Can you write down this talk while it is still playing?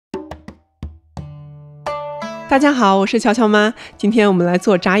大家好，我是乔乔妈。今天我们来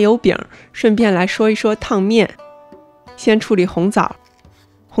做炸油饼，顺便来说一说烫面。先处理红枣，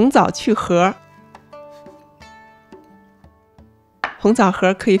红枣去核。红枣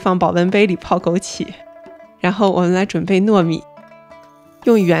核可以放保温杯里泡枸杞。然后我们来准备糯米，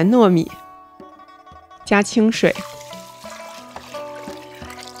用圆糯米，加清水，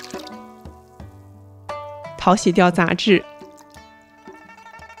淘洗掉杂质。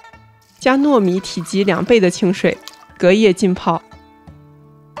加糯米体积2倍的清水，隔夜浸泡。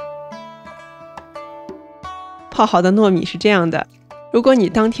泡好的糯米是这样的，如果你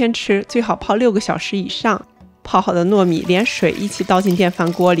当天吃，最好泡6个小时以上。泡好的糯米连水一起倒进电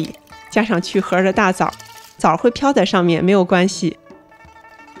饭锅里，加上去核的大枣，枣会飘在上面，没有关系。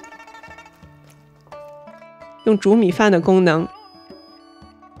用煮米饭的功能，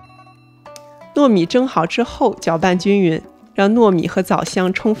糯米蒸好之后搅拌均匀，让糯米和枣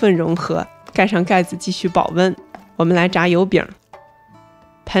香充分融合，盖上盖子继续保温。我们来炸油饼，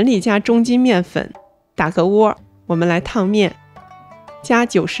盆里加中筋面粉，打个窝，我们来烫面，加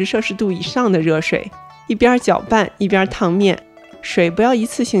90摄氏度以上的热水，一边搅拌一边烫面，水不要一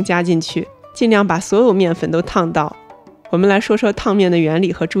次性加进去，尽量把所有面粉都烫到。我们来说说烫面的原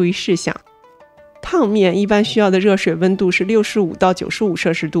理和注意事项。烫面一般需要的热水温度是65到95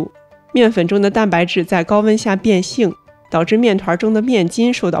摄氏度，面粉中的蛋白质在高温下变性，导致面团中的面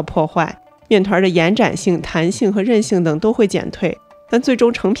筋受到破坏，面团的延展性、弹性和韧性等都会减退，但最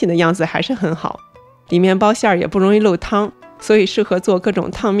终成品的样子还是很好。里面包馅儿也不容易漏汤，所以适合做各种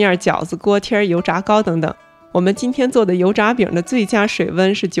烫面、饺子、锅贴、油炸糕等等。我们今天做的油炸饼的最佳水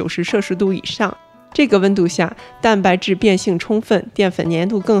温是90摄氏度以上，这个温度下蛋白质变性充分，淀粉粘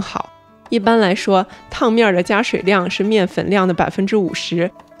度更好。一般来说，烫面的加水量是面粉量的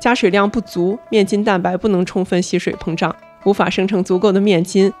50%，加水量不足，面筋蛋白不能充分吸水膨胀，无法生成足够的面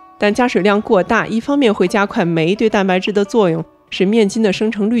筋。但加水量过大，一方面会加快酶对蛋白质的作用，使面筋的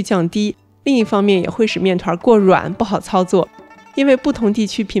生成率降低，另一方面也会使面团过软，不好操作。因为不同地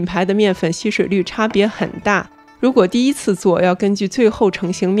区品牌的面粉吸水率差别很大，如果第一次做，要根据最后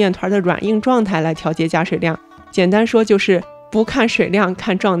成型面团的软硬状态来调节加水量。简单说就是不看水量，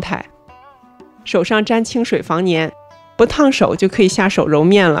看状态。手上沾清水防粘，不烫手就可以下手揉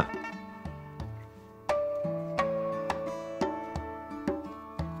面了。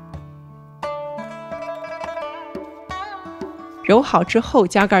揉好之后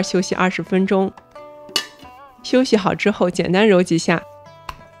加盖休息20分钟。休息好之后简单揉几下，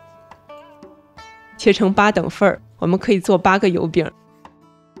切成8等份，我们可以做8个油饼。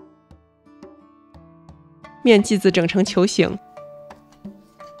面剂子整成球形，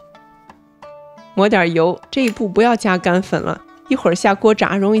抹点油，这一步不要加干粉了，一会儿下锅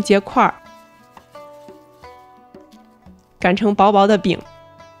炸容易结块。擀成薄薄的饼，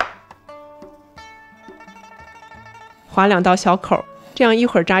划2道小口，这样一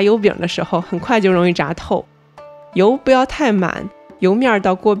会儿炸油饼的时候很快就容易炸透。油不要太满，油面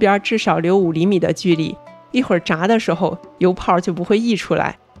到锅边至少留5厘米的距离，一会儿炸的时候油泡就不会溢出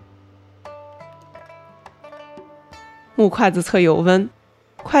来。木筷子测油温，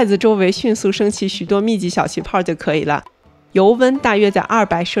筷子周围迅速升起许多密集小气泡就可以了。油温大约在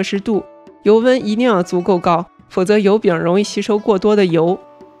200摄氏度，油温一定要足够高，否则油饼容易吸收过多的油。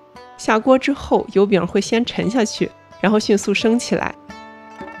下锅之后，油饼会先沉下去，然后迅速升起来。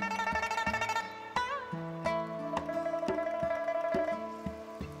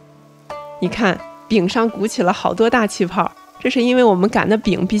你看，饼上鼓起了好多大气泡，这是因为我们擀的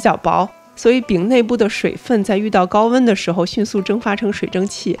饼比较薄，所以饼内部的水分在遇到高温的时候迅速蒸发成水蒸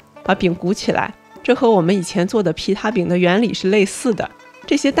气，把饼鼓起来。这和我们以前做的皮塔饼的原理是类似的。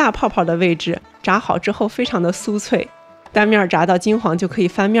这些大泡泡的位置炸好之后非常的酥脆，单面炸到金黄就可以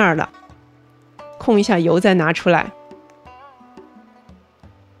翻面了。控一下油再拿出来。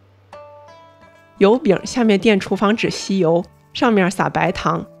油饼下面垫厨房纸吸油，上面撒白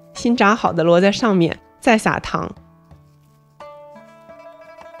糖，新炸好的摞在上面，再撒糖。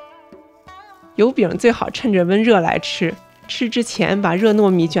油饼最好趁着温热来吃，吃之前把热糯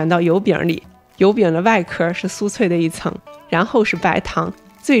米卷到油饼里，油饼的外壳是酥脆的一层，然后是白糖，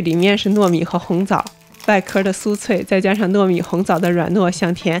最里面是糯米和红枣，外壳的酥脆再加上糯米红枣的软糯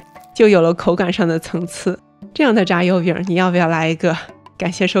香甜，就有了口感上的层次。这样的炸油饼你要不要来一个？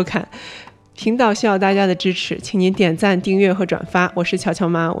感谢收看，频道需要大家的支持，请您点赞、订阅和转发。我是乔乔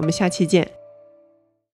妈，我们下期见。